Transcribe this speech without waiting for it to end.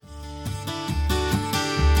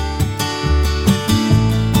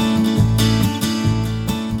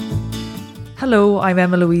Hello, I'm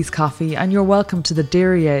Emma Louise Coffey and you're welcome to the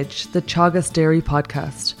Dairy Edge, the Teagasc Dairy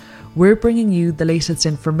podcast. We're bringing you the latest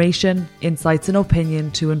information, insights and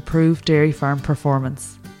opinion to improve dairy farm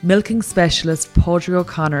performance. Milking specialist Padraig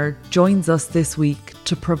O'Connor joins us this week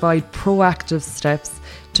to provide proactive steps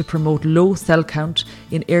to promote low cell count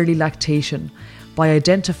in early lactation by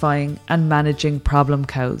identifying and managing problem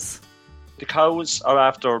cows. The cows are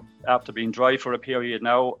after being dry for a period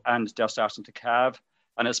now and they're starting to calve.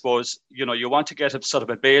 And I suppose, you want to get a sort of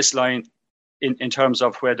a baseline in terms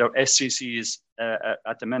of where their SCC is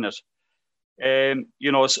at the minute.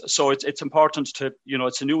 So it's important to,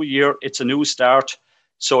 it's a new year, it's a new start.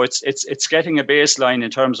 So it's getting a baseline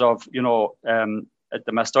in terms of, at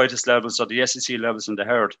the mastitis levels or the SCC levels in the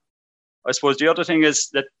herd. I suppose the other thing is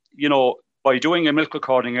that, by doing a milk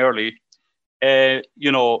recording early,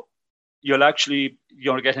 you'll actually,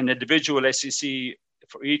 get an individual SCC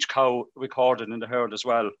for each cow recorded in the herd as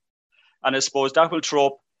well. And I suppose that will throw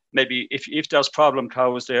up maybe if there's problem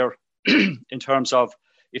cows there in terms of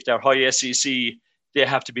if they're high SCC, they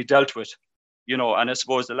have to be dealt with, and I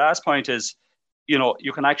suppose the last point is,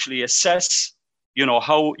 you can actually assess,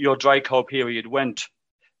 how your dry cow period went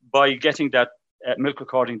by getting that milk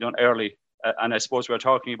recording done early. And I suppose we're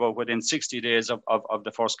talking about within 60 days of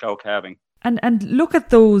the first cow calving. And look at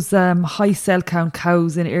those high cell count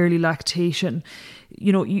cows in early lactation.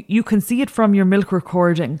 You can see it from your milk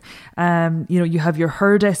recording. You have your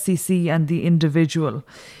herd SCC and the individual.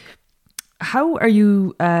 How are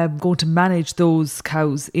you going to manage those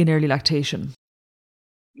cows in early lactation?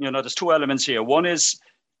 There's two elements here. One is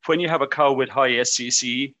when you have a cow with high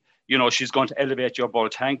SCC, she's going to elevate your bull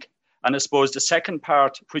tank. And I suppose the second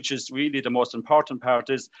part, which is really the most important part,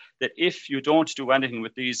 is that if you don't do anything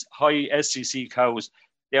with these high SCC cows,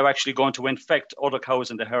 they're actually going to infect other cows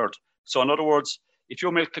in the herd. So in other words, if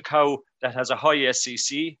you milk a cow that has a high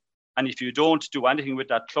SCC, and if you don't do anything with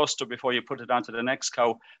that cluster before you put it onto the next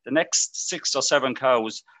cow, the next 6 or 7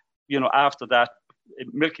 cows, after that,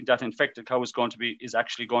 milking that infected cow is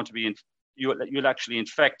actually going to be you'll actually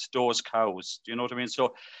infect those cows. Do you know what I mean?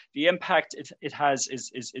 So the impact it has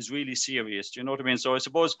is really serious. Do you know what I mean? So I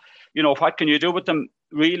suppose, what can you do with them?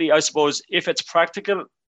 Really, I suppose if it's practical,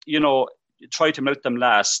 try to milk them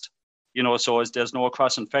last, so as there's no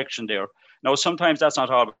cross infection there. Now, sometimes that's not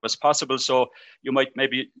always possible. So you might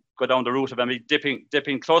maybe go down the route of maybe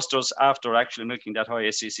dipping clusters after actually milking that high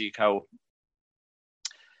SCC cow.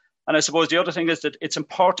 And I suppose the other thing is that it's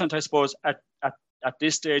important, I suppose, at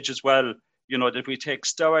this stage as well, that we take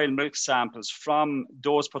sterile milk samples from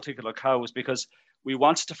those particular cows, because we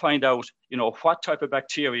want to find out, what type of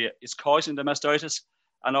bacteria is causing the mastitis.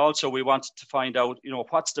 And also we want to find out,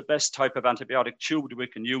 what's the best type of antibiotic tube that we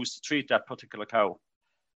can use to treat that particular cow.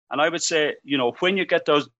 And I would say, when you get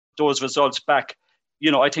those results back,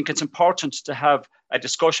 I think it's important to have a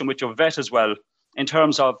discussion with your vet as well, in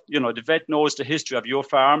terms of, the vet knows the history of your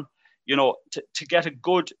farm, to get a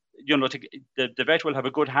good, the vet will have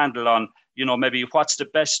a good handle on, maybe what's the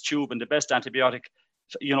best tube and the best antibiotic,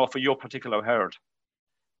 for your particular herd.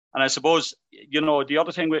 And I suppose, the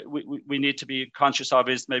other thing we need to be conscious of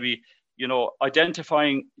is maybe,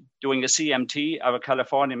 identifying, doing a CMT, or a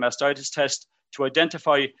California mastitis test, to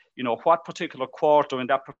identify, what particular quarter in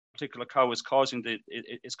that particular cow is causing the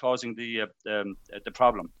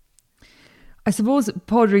problem. I suppose,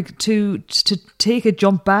 Padraig, to take a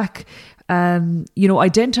jump back,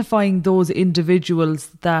 identifying those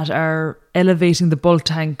individuals that are elevating the bull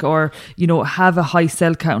tank or, have a high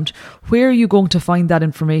cell count, where are you going to find that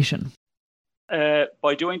information?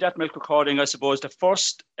 By doing that milk recording, I suppose the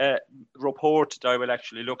first report that I will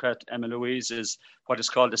actually look at, Emma Louise, is what is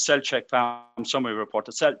called the Cell Check Farm Summary Report,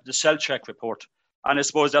 the Cell Check Report. And I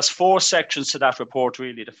suppose there's 4 sections to that report,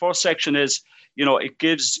 really. The first section is, it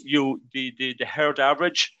gives you the herd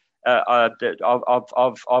average of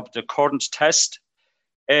the current test.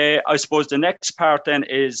 I suppose the next part then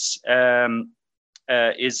is the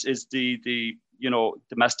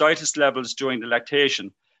mastitis levels during the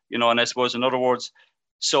lactation. And I suppose, in other words,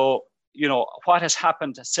 so, what has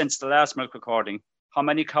happened since the last milk recording? How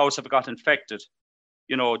many cows have got infected?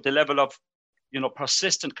 The level of,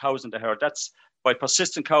 persistent cows in the herd. That's, by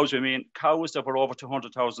persistent cows, we mean cows that were over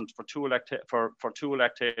 200,000 for two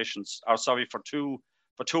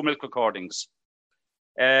milk recordings.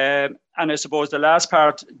 And I suppose the last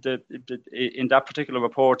part in that particular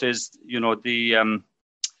report is,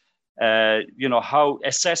 how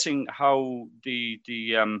assessing how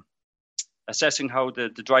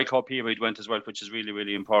the dry cow period went as well, which is really,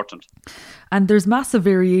 really important. And there's massive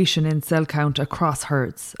variation in cell count across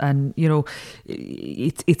herds. And,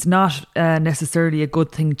 it's not necessarily a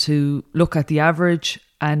good thing to look at the average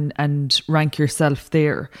and rank yourself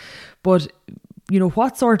there. But,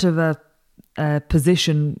 what sort of a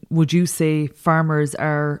position would you say farmers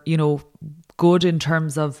are, good in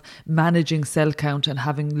terms of managing cell count and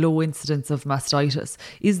having low incidence of mastitis?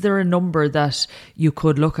 Is there a number that you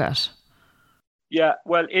could look at? Yeah,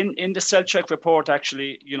 well, in the cell check report,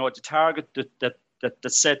 actually, the target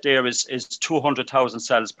that's set there is 200,000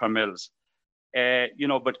 cells per mils.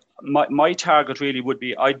 But my target really would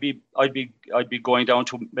be I'd be going down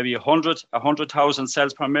to maybe 100,000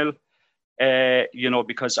 cells per mil.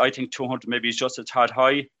 Because I think 200 maybe is just a tad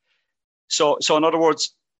high. So in other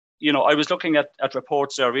words, I was looking at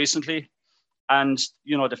reports there recently, and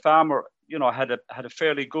the farmer had a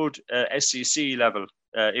fairly good SCC level.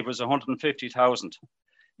 It was 150,000.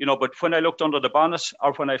 But when I looked under the bonnet,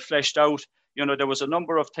 or when I fleshed out, there was a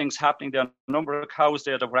number of things happening there, a number of cows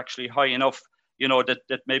there that were actually high enough,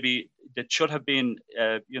 that maybe that should have been,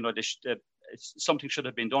 something should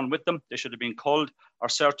have been done with them. They should have been culled, or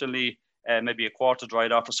certainly maybe a quarter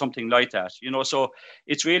dried off or something like that. So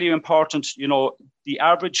it's really important. The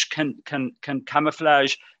average can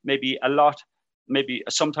camouflage maybe a lot, maybe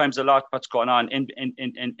sometimes a lot what's going on in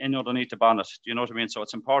underneath the bonnet. Do you know what I mean? So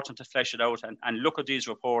it's important to flesh it out and look at these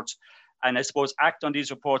reports, and I suppose act on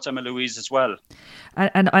these reports, Emma Louise, as well.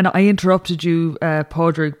 And I interrupted you,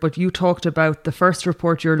 Padraig, but you talked about the first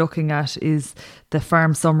report you're looking at is the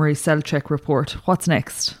Farm Summary Cell Check report. What's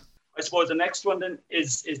next? I suppose the next one then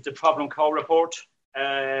is the problem cow report,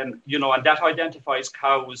 and that identifies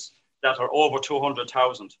cows that are over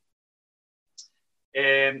 200,000.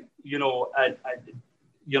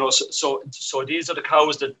 So these are the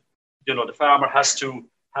cows that the farmer has to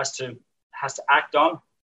act on.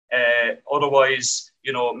 Otherwise,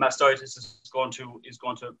 mastitis is going to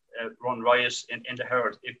run riot in the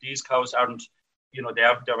herd if these cows aren't,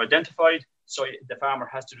 they're identified. So the farmer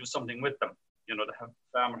has to do something with them. The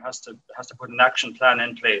farmer has to put an action plan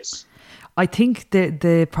in place. I think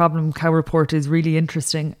the problem cow report is really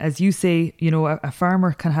interesting. As you say, a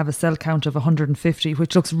farmer can have a cell count of 150,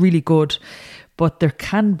 which looks really good, but there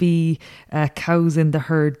can be cows in the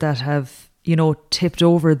herd that have, tipped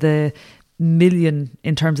over the million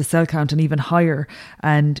in terms of cell count and even higher,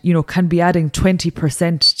 and can be adding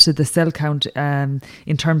 20% to the cell count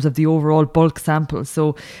in terms of the overall bulk sample.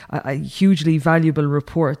 So hugely valuable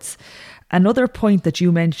reports. Another point that you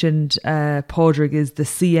mentioned, Padraig, is the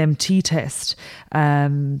CMT test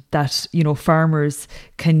that farmers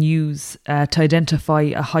can use to identify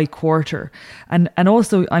a high quarter, and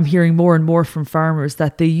also I'm hearing more and more from farmers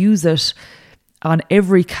that they use it on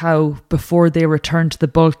every cow before they return to the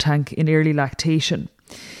bulk tank in early lactation.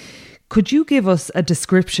 Could you give us a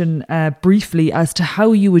description briefly as to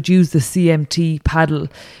how you would use the CMT paddle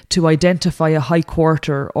to identify a high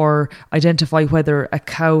quarter or identify whether a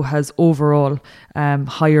cow has overall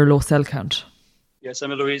high or low cell count? Yes,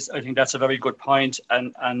 Emma Louise, I think that's a very good point.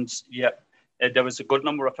 And yeah, there was a good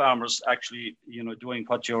number of farmers actually, doing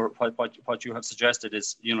what you have suggested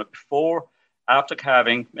is, after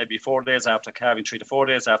calving, maybe 4 days after calving, 3 to 4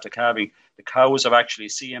 days after calving, the cows are actually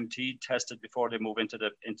CMT tested before they move into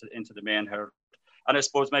the main herd. And I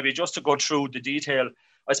suppose maybe just to go through the detail,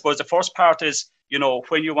 I suppose the first part is,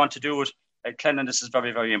 when you want to do it, cleanliness is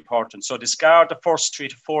very, very important. So discard the first 3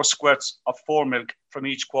 to 4 squirts of fore milk from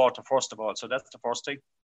each quarter, first of all. So that's the first thing.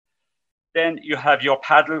 Then you have your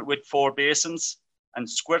paddle with 4 basins and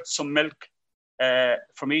squirt some milk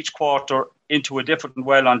from each quarter into a different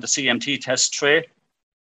well on the CMT test tray.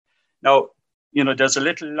 Now, there's a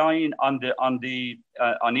little line on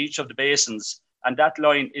each of the basins, and that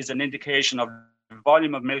line is an indication of the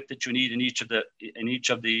volume of milk that you need in each of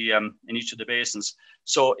the basins.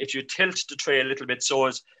 So if you tilt the tray a little bit, so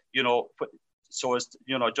as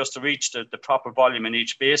just to reach the proper volume in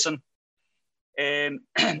each basin.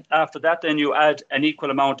 After that, then you add an equal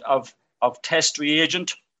amount of test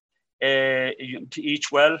reagent to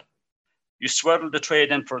each well. You swirl the tray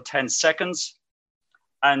then for 10 seconds,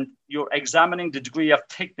 and you're examining the degree of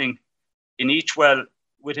thickening in each well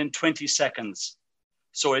within 20 seconds.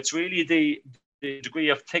 So it's really the degree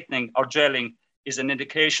of thickening or gelling is an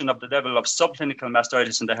indication of the level of subclinical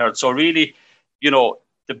mastitis in the herd. So really,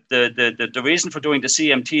 the reason for doing the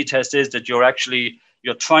CMT test is that you're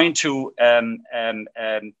trying to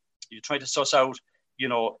suss out,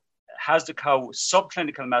 has the cow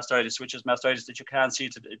subclinical mastitis, which is mastitis that you can't see,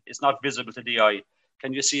 it's not visible to the eye.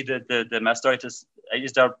 Can you see the mastitis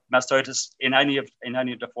is there mastitis in any of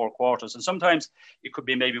the 4 quarters? And sometimes it could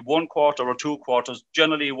be maybe 1 quarter or 2 quarters,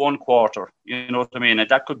 generally 1 quarter, you know what I mean? And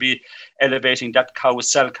that could be elevating that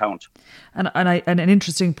cow's cell count. And an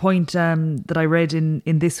interesting point that I read in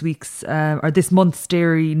this week's or this month's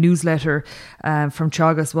dairy newsletter from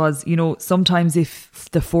Teagasc was, you know, sometimes if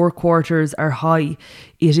the 4 quarters are high,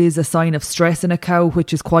 it is a sign of stress in a cow,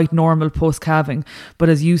 which is quite normal post-calving. But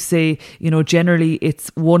as you say, you know, generally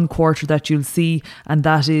it's 1 quarter that you'll see, and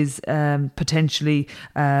that is potentially,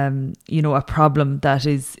 you know, a problem that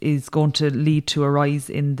is going to lead to a rise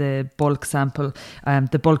in the bulk sample,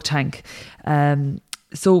 the bulk tank.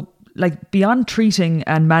 So, like, beyond treating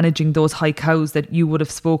and managing those high cows that you would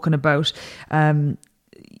have spoken about,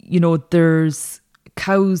 you know, there's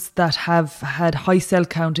cows that have had high cell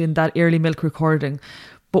count in that early milk recording,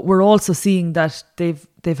 but we're also seeing that they've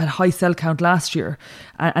had high cell count last year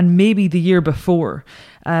and maybe the year before.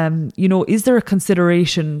 You know, is there a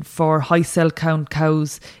consideration for high cell count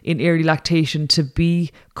cows in early lactation to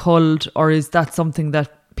be culled, or is that something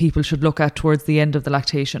that people should look at towards the end of the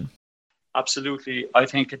lactation? Absolutely, I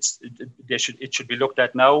think it should be looked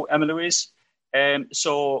at now, Emma Louise.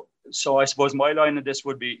 So I suppose my line of this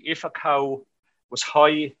would be, if a cow was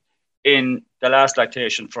high in the last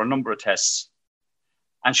lactation for a number of tests,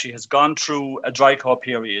 and she has gone through a dry cow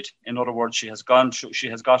period. In other words, she has got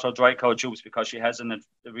her dry cow juice because she has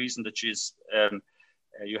the reason that she's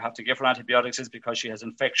you have to give her antibiotics is because she has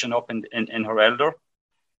infection up in her elder.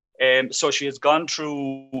 So she has gone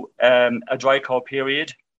through a dry cow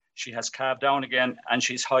period. She has calved down again, and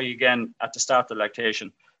she's high again at the start of the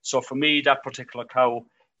lactation. So for me, that particular cow,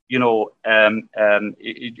 you know,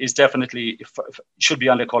 it is definitely should be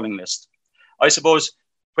on the culling list. I suppose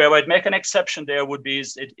where I'd make an exception there would be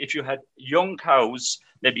is if you had young cows,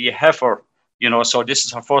 maybe a heifer, you know, so this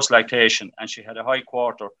is her first lactation and she had a high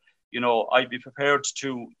quarter, you know, I'd be prepared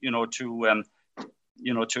to,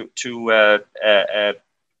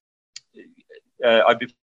 I'd be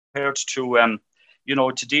prepared to,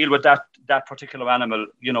 to deal with that particular animal,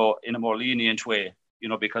 you know, in a more lenient way, you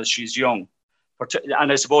know, because she's young.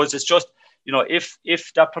 And I suppose it's just, you know, if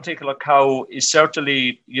that particular cow is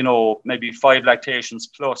certainly, you know, maybe 5 lactations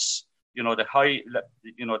plus, you know, the high,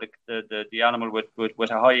 you know, the animal with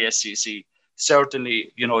a high SCC,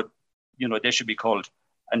 certainly, you know, they should be culled.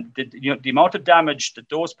 And the amount of damage that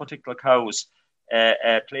those particular cows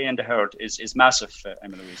play in the herd is massive,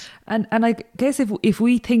 Emma Louise. And I guess if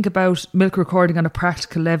we think about milk recording on a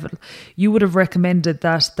practical level, you would have recommended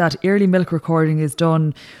that early milk recording is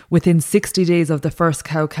done within 60 days of the first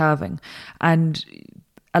cow calving. And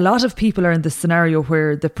a lot of people are in the scenario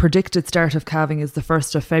where the predicted start of calving is the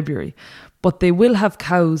 1st of February, but they will have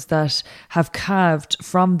cows that have calved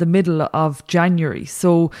from the middle of January.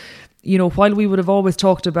 So, you know, while we would have always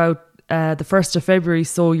talked about the 1st of February,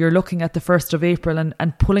 so you're looking at the 1st of April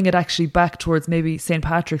and pulling it actually back towards maybe St.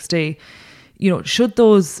 Patrick's Day, you know, should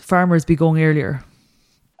those farmers be going earlier?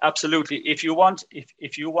 Absolutely. If you want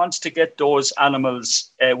to get those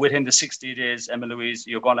animals within the 60 days, Emma Louise,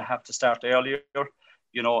 you're going to have to start earlier,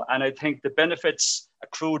 you know, and I think the benefits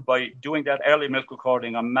accrued by doing that early milk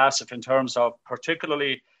recording are massive in terms of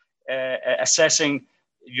particularly assessing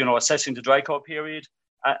the dry cow period.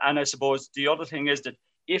 And I suppose the other thing is that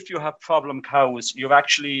if you have problem cows, you're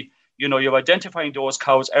actually, you know, you're identifying those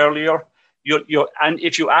cows earlier. And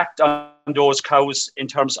if you act on those cows in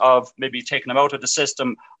terms of maybe taking them out of the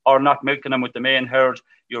system or not milking them with the main herd,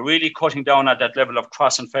 you're really cutting down at that level of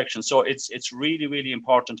cross infection. So it's really, really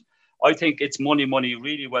important. I think it's money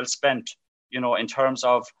really well spent, you know, in terms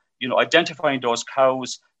of, you know, identifying those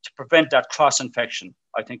cows to prevent that cross infection.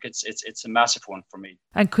 I think it's a massive one for me.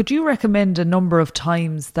 And could you recommend a number of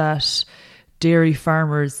times that dairy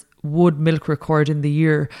farmers would milk record in the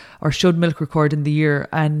year or should milk record in the year,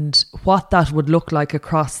 and what that would look like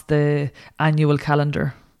across the annual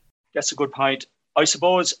calendar? That's a good point. I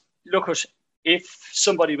suppose, look, if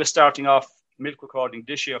somebody was starting off milk recording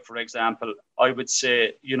this year, for example, I would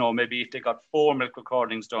say, you know, maybe if they got 4 milk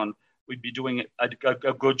recordings done, we'd be doing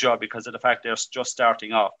a good job because of the fact they're just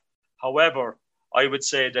starting off. However, I would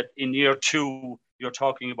say that in year 2, you're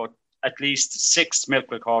talking about at least 6 milk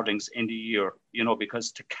recordings in the year, you know,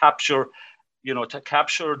 because to capture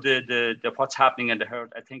the what's happening in the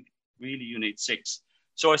herd, I think really you need 6.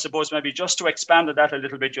 So I suppose maybe just to expand on that a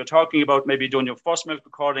little bit, you're talking about maybe doing your first milk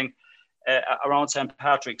recording around St.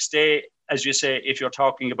 Patrick's Day, as you say, if you're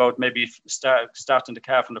talking about maybe starting the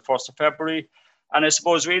calf on the 1st of February. And I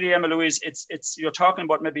suppose really, Emma Louise, it's you're talking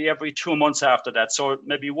about maybe every 2 months after that. So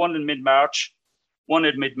maybe one in mid-March, one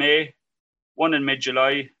in mid-May, one in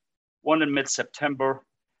mid-July, one in mid-September,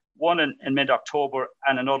 one in mid-October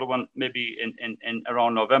and another one maybe in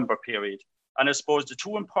around November period. And I suppose the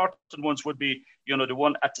two important ones would be, the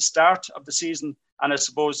one at the start of the season, and I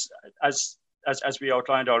suppose as we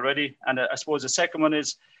outlined already, and I suppose the second one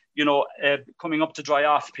is, coming up to dry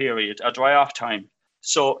off period, a dry off time.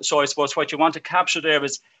 So I suppose what you want to capture there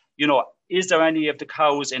is, is there any of the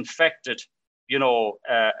cows infected,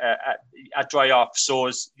 at dry off? So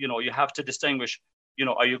you have to distinguish,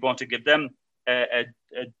 are you going to give them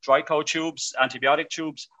dry cow tubes, antibiotic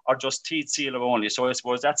tubes, or just teat sealer only? So I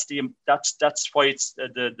suppose that's why it's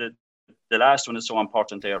the last one is so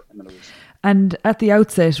important there. And at the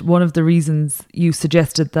outset, one of the reasons you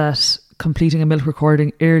suggested that completing a milk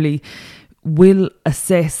recording early will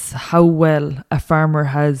assess how well a farmer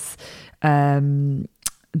has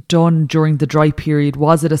done during the dry period.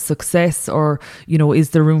 Was it a success, or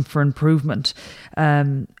is there room for improvement?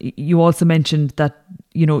 You also mentioned that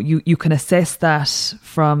you can assess that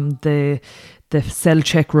from the cell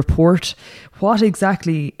check report. What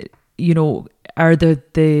exactly are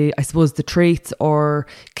the I suppose the traits or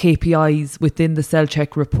KPIs within the cell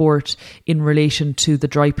check report in relation to the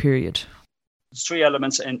dry period? There's three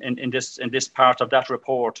elements in this part of that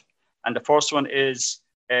report, and the first one is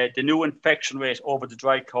the new infection rate over the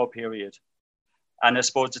dry cow period. And I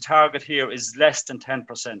suppose the target here is less than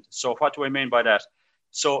 10%. So what do I mean by that?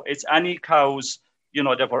 So it's any cows,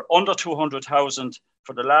 that were under 200,000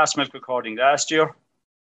 for the last milk recording last year,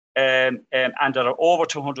 and that are over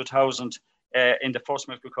 200,000 in the first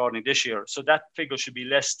milk recording this year. So that figure should be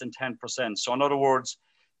less than 10%. So in other words,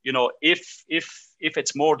 if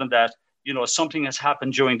it's more than that, something has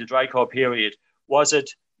happened during the dry cow period. Was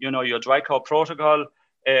it, your dry cow protocol?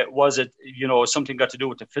 Was it, something got to do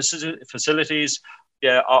with the facilities?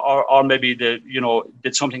 Or maybe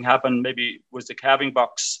did something happen? Maybe was the calving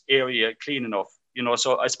box area clean enough?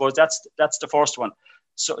 So I suppose that's the first one.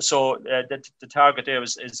 So the target there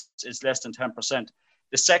is less than 10%.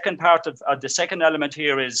 The second part of the second element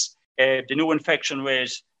here is the new infection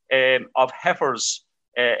rate of heifers.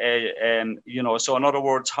 So in other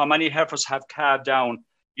words, how many heifers have calved down,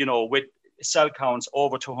 with cell counts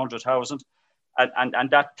over 200,000, and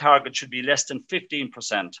that target should be less than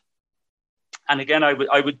 15%. And again,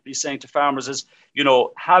 I would be saying to farmers is,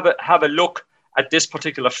 have a look at this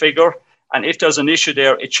particular figure, and if there's an issue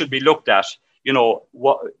there, it should be looked at.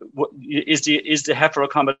 What is the heifer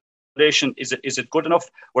accommodation? Is it good enough?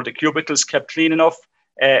 Were the cubicles kept clean enough?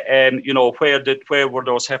 Where were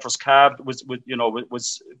those heifers calved? Was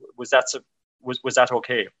that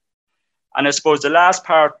okay? And I suppose the last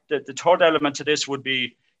part, the third element to this would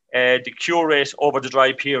be the cure rate over the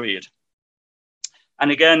dry period.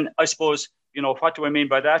 And again, I suppose, what do I mean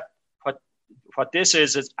by that? What this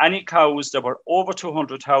is any cows that were over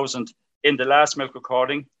 200,000 in the last milk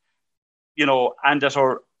recording, and that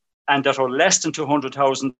are less than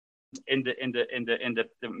 200,000 in the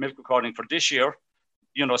milk recording for this year,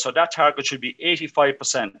 so that target should be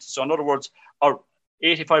 85%. So in other words, or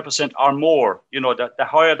 85% or more, that the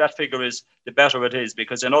higher that figure is, the better it is,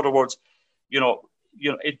 because in other words,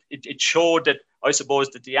 it showed that, I suppose,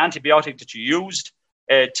 that the antibiotic that you used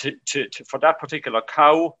for that particular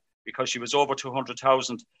cow, because she was over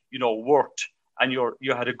 200,000, worked, and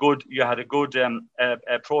you had a good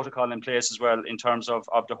protocol in place as well in terms of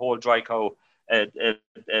the whole dry cow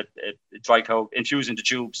infusing the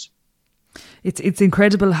tubes. It's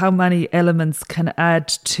incredible how many elements can add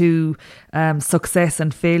to success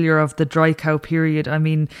and failure of the dry cow period. I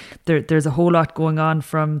mean, there's a whole lot going on,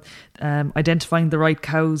 from identifying the right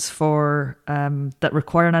cows for that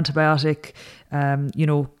require an antibiotic,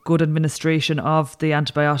 good administration of the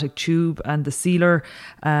antibiotic tube and the sealer,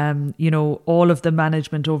 all of the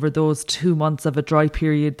management over those 2 months of a dry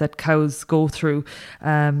period that cows go through,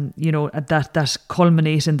 that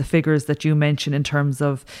culminate in the figures that you mentioned in terms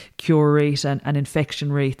of cure rate and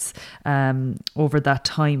infection rates over that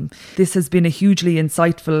time. This has been a hugely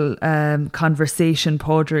insightful conversation,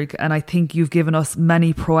 Padraig, and I think you've given us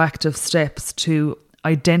many proactive steps to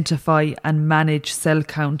identify and manage cell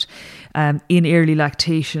count in early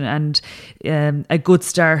lactation, and a good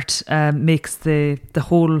start makes the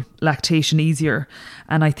whole lactation easier.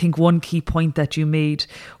 And I think one key point that you made,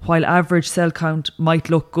 while average cell count might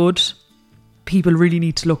look good, people really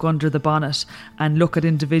need to look under the bonnet and look at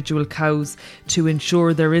individual cows to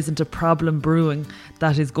ensure there isn't a problem brewing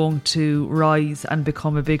that is going to rise and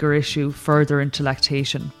become a bigger issue further into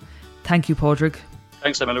lactation. Thank you, Padraig.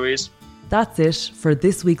 Thanks, Emma Louise. That's it for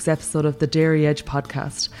this week's episode of the Dairy Edge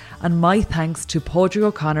podcast, and my thanks to Padraig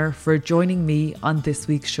O'Connor for joining me on this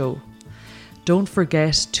week's show. Don't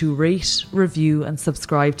forget to rate, review and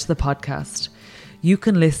subscribe to the podcast. You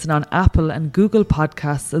can listen on Apple and Google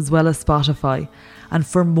Podcasts as well as Spotify. And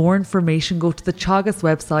for more information, go to the Teagasc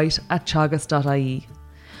website at teagasc.ie.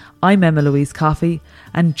 I'm Emma Louise Coffey,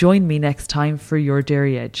 and join me next time for your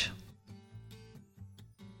Dairy Edge.